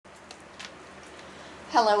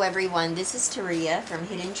Hello everyone, this is Taria from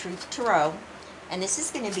Hidden Truth Tarot, and this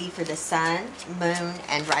is going to be for the Sun, Moon,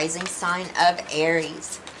 and Rising sign of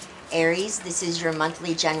Aries. Aries, this is your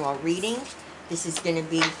monthly general reading. This is going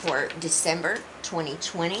to be for December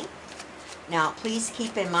 2020. Now, please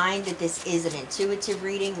keep in mind that this is an intuitive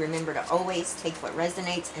reading. Remember to always take what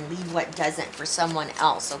resonates and leave what doesn't for someone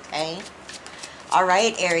else, okay? All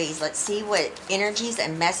right, Aries, let's see what energies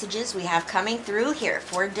and messages we have coming through here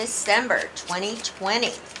for December 2020.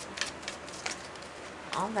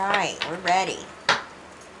 All right, we're ready.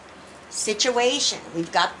 Situation,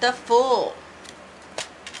 we've got the Fool.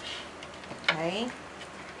 Okay.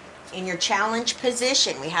 In your challenge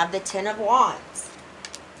position, we have the Ten of Wands.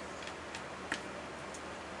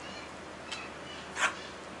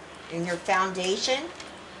 In your foundation,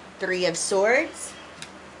 Three of Swords.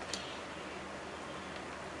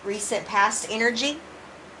 Recent past energy,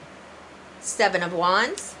 Seven of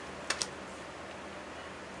Wands.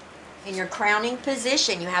 In your crowning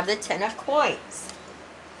position, you have the Ten of Coins.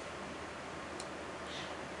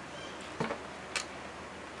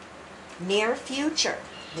 Near future,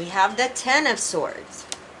 we have the Ten of Swords.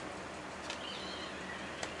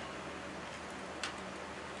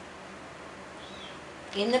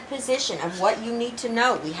 In the position of what you need to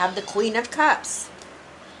know, we have the Queen of Cups.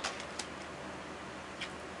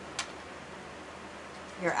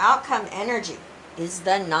 Your outcome energy is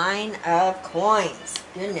the Nine of Coins.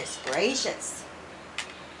 Goodness gracious.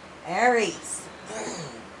 Aries.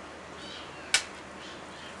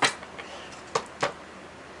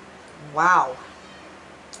 Wow.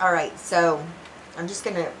 All right, so I'm just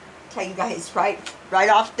going to tell you guys right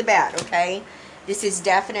off the bat, okay? This is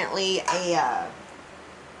definitely a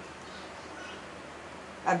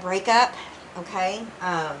breakup, okay?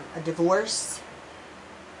 A divorce.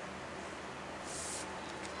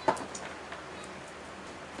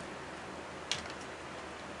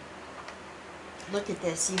 Look at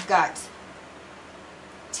this. You've got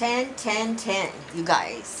 10, 10, 10, you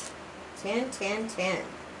guys. 10, 10, 10.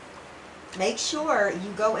 Make sure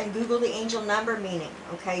you go and Google the angel number meaning,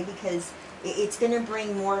 okay? Because it's going to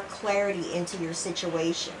bring more clarity into your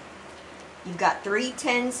situation. You've got 3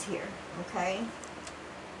 tens here, okay?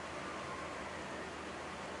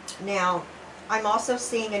 Now, I'm also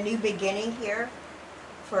seeing a new beginning here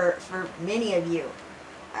for many of you.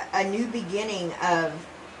 A new beginning of,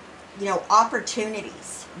 you know,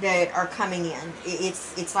 opportunities that are coming in.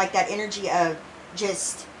 It's like that energy of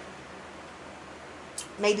just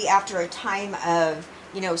maybe after a time of,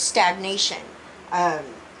 you know, stagnation,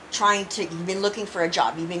 you've been looking for a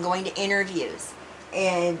job, you've been going to interviews,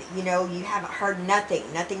 and you know you haven't heard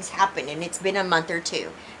nothing's happened, and it's been a month or two,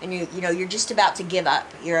 and you're just about to give up.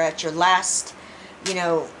 You're at your last, you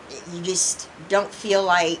know, you just don't feel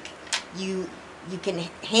like you can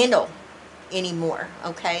handle anymore,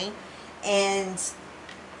 okay? And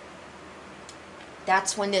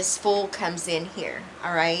that's when this Fool comes in here,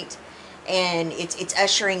 all right? And it's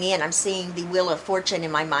ushering in, I'm seeing the Wheel of Fortune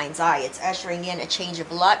in my mind's eye. It's ushering in a change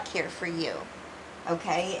of luck here for you,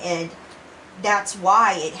 okay? And that's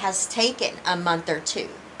why it has taken a month or two,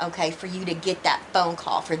 okay, for you to get that phone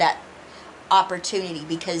call, for that opportunity,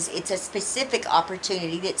 because it's a specific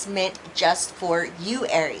opportunity that's meant just for you,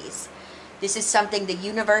 Aries. This is something the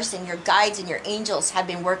universe and your guides and your angels have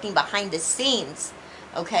been working behind the scenes,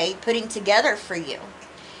 okay, putting together for you.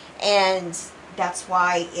 And that's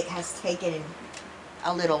why it has taken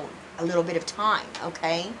a little bit of time,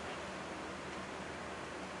 okay?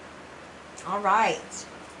 All right.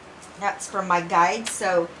 That's from my guides.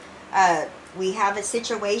 So we have a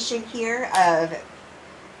situation here of,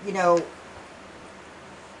 you know,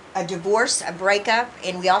 a divorce, a breakup,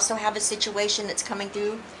 and we also have a situation that's coming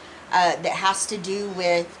through that has to do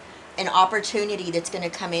with an opportunity that's going to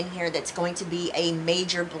come in here that's going to be a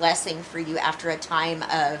major blessing for you after a time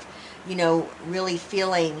of, you know, really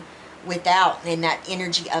feeling without, in that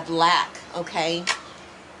energy of lack, okay?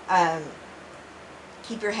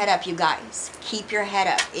 Keep your head up, you guys. Keep your head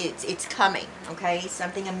up. It's coming, okay?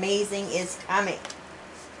 Something amazing is coming.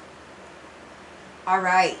 All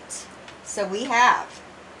right. So we have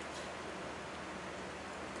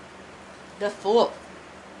the Fool.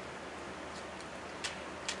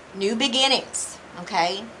 New beginnings,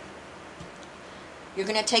 okay? You're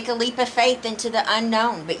going to take a leap of faith into the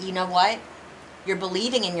unknown, but you know what? You're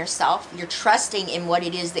believing in yourself. You're trusting in what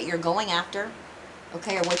it is that you're going after,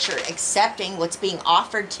 okay, or what you're accepting, what's being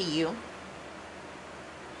offered to you.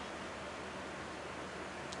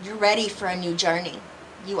 You're ready for a new journey.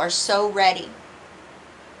 You are so ready.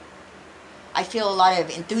 I feel a lot of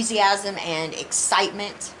enthusiasm and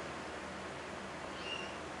excitement.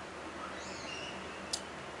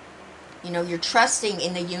 You know, you're trusting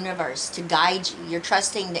in the universe to guide you. You're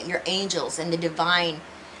trusting that your angels and the divine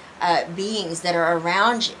beings that are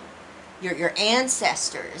around you, your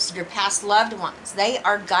ancestors, your past loved ones, they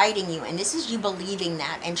are guiding you. And this is you believing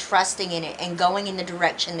that and trusting in it and going in the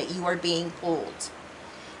direction that you are being pulled.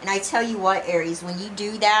 And I tell you what, Aries, when you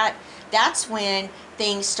do that, that's when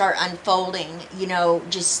things start unfolding, you know,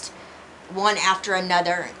 just one after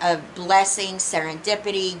another, of blessings,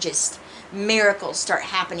 serendipity, just miracles start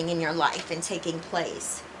happening in your life and taking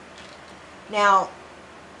place. Now,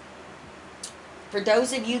 for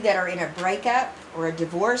those of you that are in a breakup or a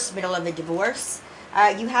divorce, middle of a divorce,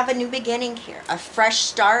 you have a new beginning here, a fresh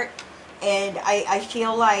start. And I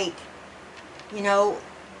feel like, you know,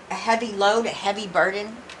 a heavy load, a heavy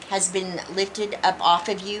burden has been lifted up off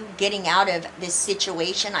of you, getting out of this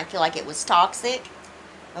situation. I feel like it was toxic,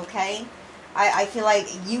 okay? I feel like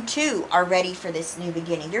you too are ready for this new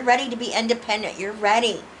beginning. You're ready to be independent. You're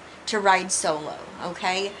ready to ride solo,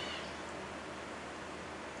 okay?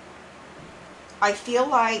 I feel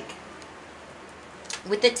like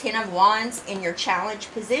with the Ten of Wands in your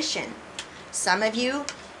challenge position, some of you,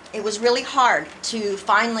 it was really hard to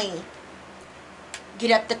finally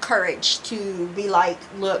get up the courage to be like,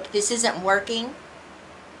 look, this isn't working,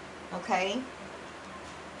 okay?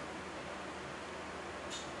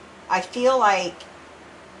 I feel like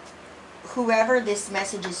whoever this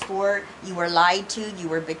message is for, you were lied to, you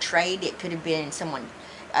were betrayed. It could have been someone,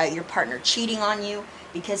 your partner cheating on you,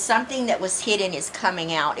 because something that was hidden is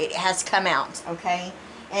coming out. It has come out, okay?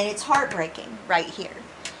 And it's heartbreaking right here.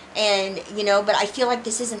 And, you know, but I feel like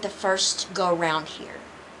this isn't the first go around here.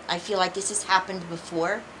 I feel like this has happened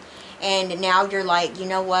before. And now you're like, you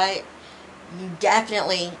know what? You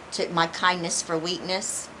definitely took my kindness for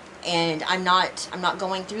weakness. And I'm not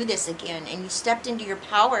going through this again. And you stepped into your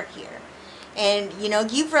power here. And, you know,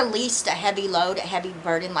 you've released a heavy load, a heavy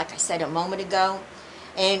burden, like I said a moment ago.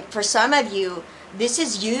 And for some of you, this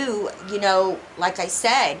is you, you know, like I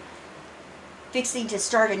said, fixing to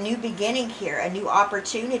start a new beginning here, a new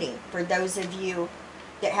opportunity for those of you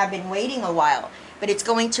that have been waiting a while. But it's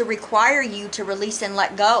going to require you to release and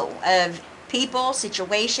let go of people,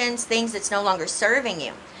 situations, things that's no longer serving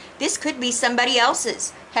you. This could be somebody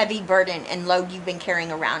else's heavy burden and load you've been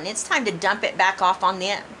carrying around. It's time to dump it back off on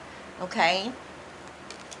them, okay?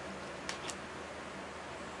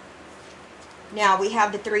 Now we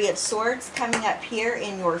have the Three of Swords coming up here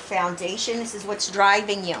in your foundation. This is what's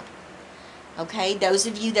driving you, okay? Those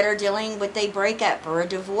of you that are dealing with a breakup or a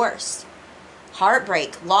divorce,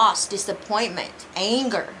 heartbreak, loss, disappointment,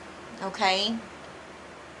 anger, okay?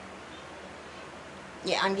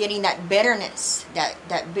 Yeah, I'm getting that bitterness,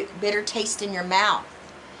 that bitter taste in your mouth.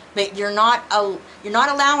 But you're not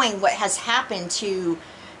allowing what has happened to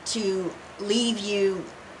leave you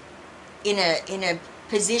in a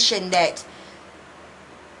position that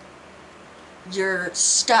you're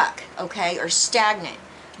stuck, okay, or stagnant.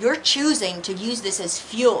 You're choosing to use this as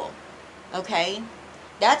fuel, okay?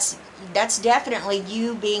 That's definitely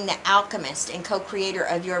you being the alchemist and co-creator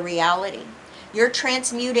of your reality. You're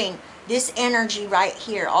transmuting this energy right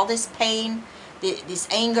here, all this pain, this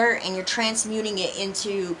anger, and you're transmuting it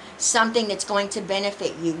into something that's going to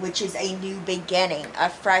benefit you, which is a new beginning, a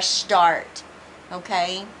fresh start,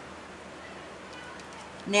 okay?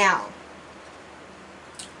 Now,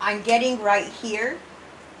 I'm getting right here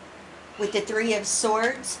with the Three of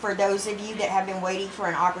Swords, for those of you that have been waiting for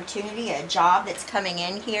an opportunity, a job that's coming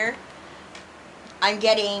in here. I'm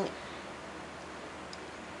getting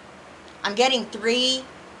 3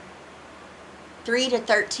 to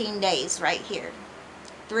 13 days right here.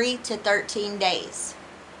 3 to 13 days.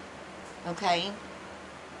 Okay?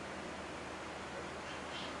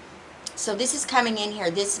 So this is coming in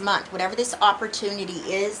here this month. Whatever this opportunity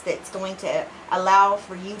is that's going to allow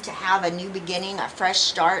for you to have a new beginning, a fresh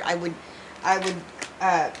start, I would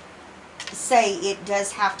say it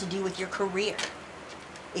does have to do with your career.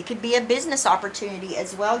 It could be a business opportunity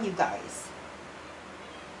as well, you guys.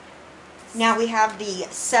 Now we have the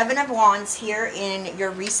Seven of Wands here in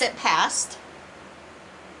your recent past.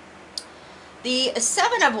 The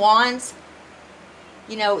Seven of Wands,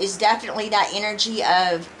 you know, is definitely that energy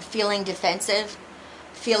of feeling defensive,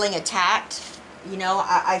 feeling attacked. You know,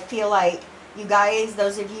 I feel like you guys,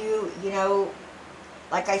 those of you, you know,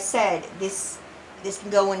 like I said, this can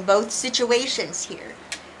go in both situations here,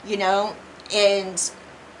 you know, and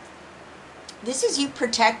this is you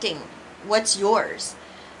protecting what's yours.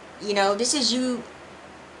 You know, this is you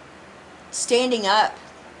standing up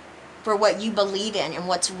for what you believe in and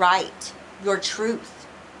what's right, your truth.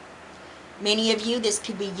 Many of you, this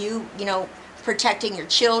could be you, you know, protecting your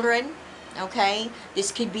children, okay?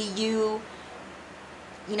 This could be you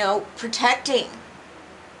you know, protecting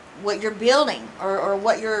what you're building, or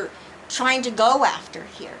what you're trying to go after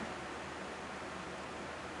here.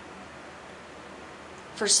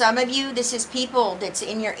 For some of you, this is people that's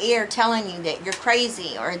in your ear telling you that you're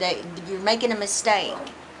crazy or that you're making a mistake,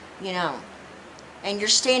 you know. And you're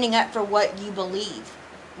standing up for what you believe,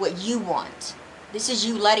 what you want. This is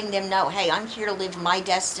you letting them know, hey, I'm here to live my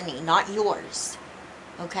destiny, not yours.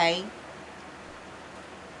 Okay?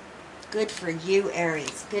 Good for you,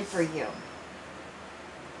 Aries. Good for you.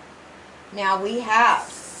 Now we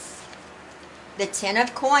have the Ten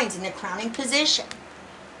of Coins in the crowning position.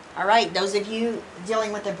 All right, those of you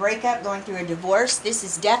dealing with a breakup, going through a divorce, this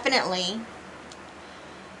is definitely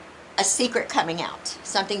a secret coming out.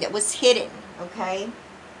 Something that was hidden, okay?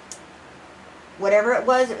 Whatever it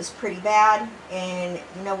was pretty bad. And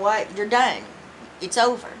you know what? You're done. It's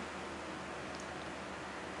over.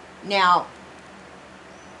 Now,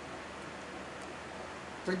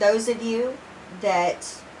 for those of you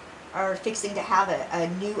that are fixing to have a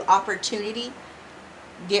new opportunity,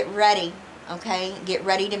 get ready, okay? Get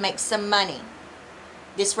ready to make some money.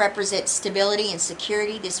 This represents stability and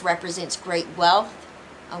security. This represents great wealth,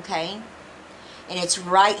 okay? And it's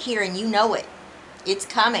right here, and you know it. It's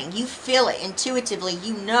coming. You feel it intuitively.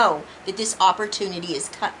 You know that this opportunity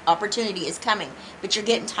is coming, but you're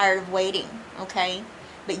getting tired of waiting, okay?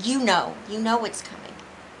 But you know it's coming.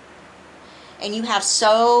 And you have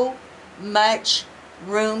so much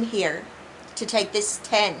room here to take this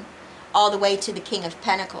 10 all the way to the King of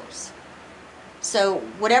Pentacles. So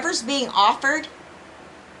whatever's being offered,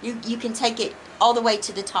 you can take it all the way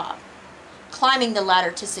to the top. Climbing the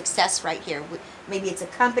ladder to success right here. Maybe it's a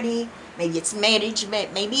company, maybe it's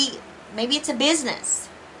management, maybe it's a business.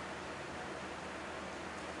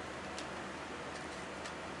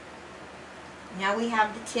 Now we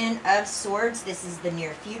have the Ten of Swords. This is the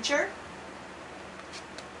near future.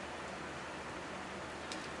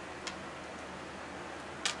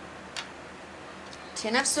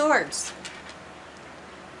 Ten of Swords.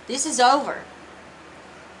 This is over.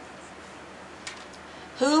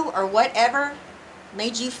 Who or whatever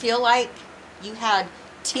made you feel like you had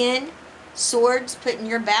 10 swords put in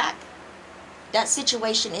your back, that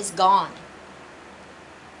situation is gone.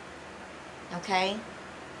 Okay?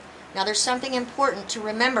 Now there's something important to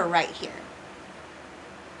remember right here.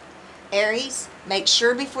 Aries, make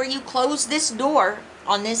sure before you close this door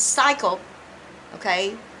on this cycle,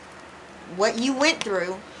 okay, what you went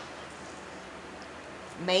through,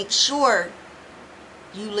 make sure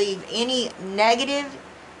you leave any negative,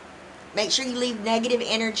 make sure you leave negative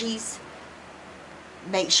energies.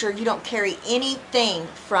 Make sure you don't carry anything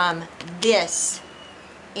from this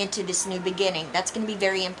into this new beginning. That's going to be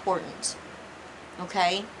very important.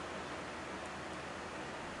 Okay?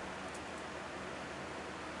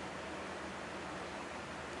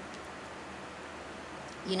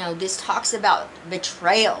 You know, this talks about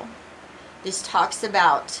betrayal. This talks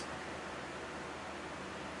about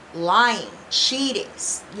lying, cheating,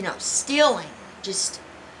 you know, stealing, just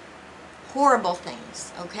horrible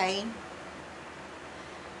things, okay?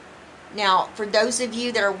 Now, for those of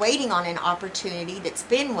you that are waiting on an opportunity that's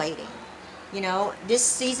been waiting, you know, this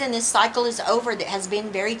season, this cycle is over that has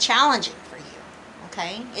been very challenging for you,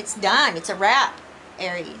 okay? It's done. It's a wrap,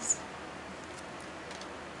 Aries.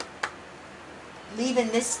 Leaving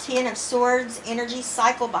this Ten of Swords energy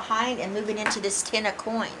cycle behind and moving into this Ten of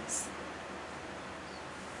Coins.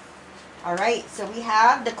 All right, so we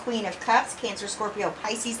have the Queen of Cups, Cancer, Scorpio,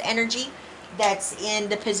 Pisces energy that's in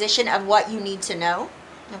the position of what you need to know.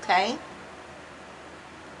 Okay?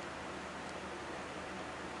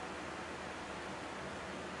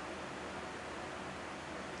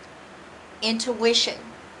 Intuition.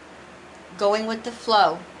 Going with the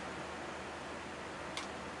flow.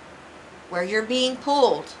 Where you're being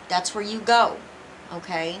pulled, that's where you go.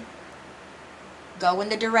 Okay? Go in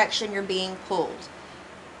the direction you're being pulled.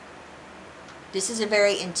 This is a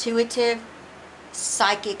very intuitive,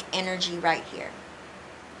 psychic energy right here.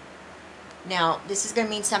 Now, this is going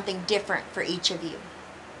to mean something different for each of you.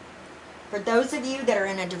 For those of you that are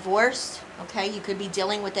in a divorce, okay, you could be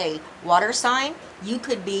dealing with a water sign. You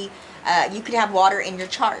could be, you could have water in your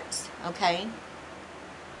charts, okay?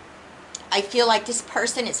 I feel like this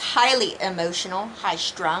person is highly emotional,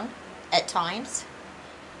 high-strung at times.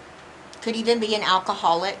 Could even be an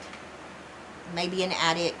alcoholic, maybe an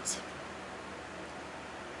addict.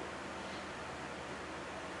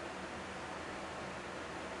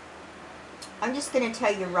 I'm just going to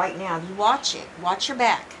tell you right now, you watch it. Watch your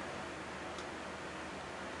back.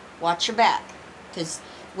 Watch your back. Because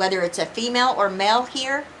whether it's a female or male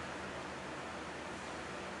here,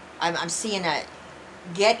 I'm seeing a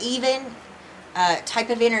get even, type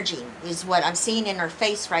of energy is what I'm seeing in her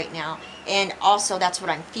face right now. And also that's what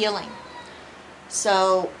I'm feeling.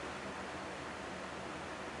 So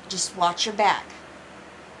just watch your back.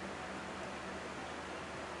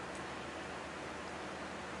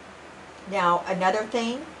 Now, another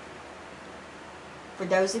thing, for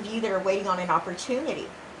those of you that are waiting on an opportunity,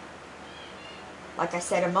 like I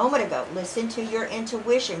said a moment ago, listen to your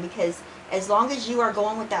intuition, because as long as you are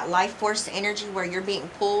going with that life force energy where you're being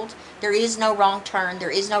pulled, there is no wrong turn,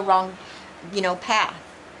 there is no wrong, path.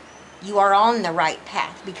 You are on the right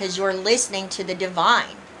path because you're listening to the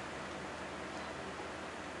divine.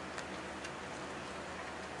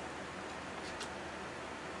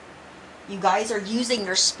 You guys are using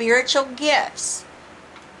your spiritual gifts,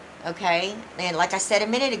 okay? And like I said a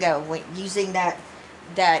minute ago, using that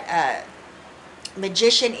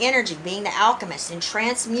magician energy, being the alchemist, and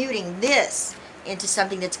transmuting this into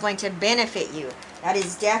something that's going to benefit you. That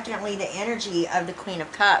is definitely the energy of the Queen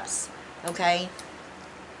of Cups, okay?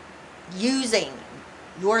 Using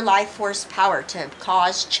your life force power to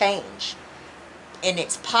cause change. And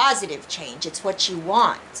it's positive change. It's what you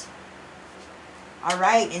want. All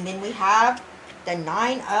right, and then we have the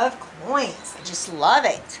 9 of Coins. I just love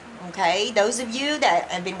it, okay? Those of you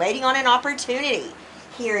that have been waiting on an opportunity,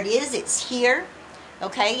 here it is. It's here,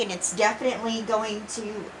 okay? And it's definitely going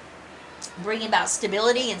to bring about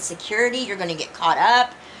stability and security. You're going to get caught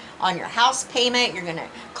up on your house payment. You're going to,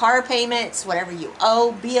 car payments, whatever you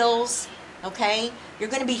owe, bills, okay? You're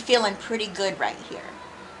going to be feeling pretty good right here.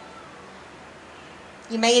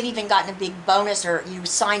 You may have even gotten a big bonus, or you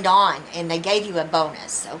signed on and they gave you a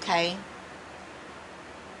bonus, okay?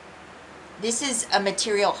 This is a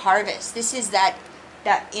material harvest. This is that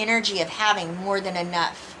energy of having more than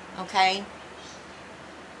enough, okay?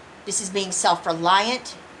 This is being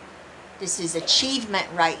self-reliant. This is achievement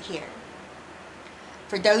right here.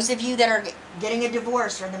 For those of you that are getting a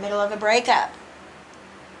divorce or in the middle of a breakup,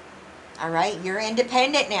 all right, you're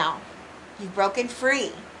independent now. You've broken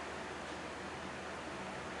free.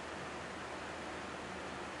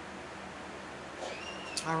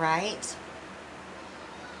 All right.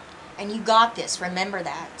 And you got this. Remember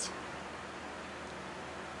that.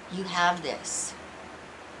 You have this.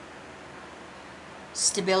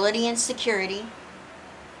 Stability and security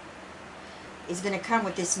is going to come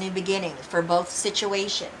with this new beginning for both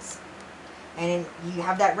situations. And you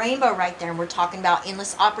have that rainbow right there. And we're talking about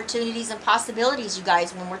endless opportunities and possibilities, you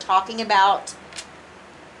guys, when we're talking about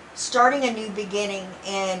starting a new beginning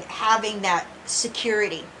and having that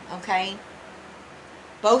security, okay?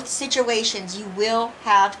 Both situations, you will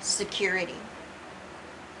have security.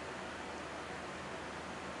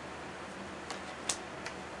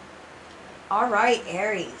 All right,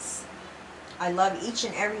 Aries. I love each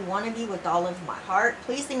and every one of you with all of my heart.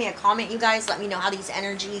 Please leave me a comment, you guys. Let me know how these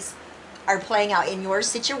energies are playing out in your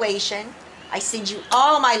situation. I send you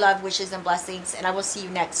all my love, wishes, and blessings, and I will see you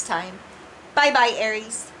next time. Bye-bye,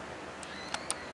 Aries.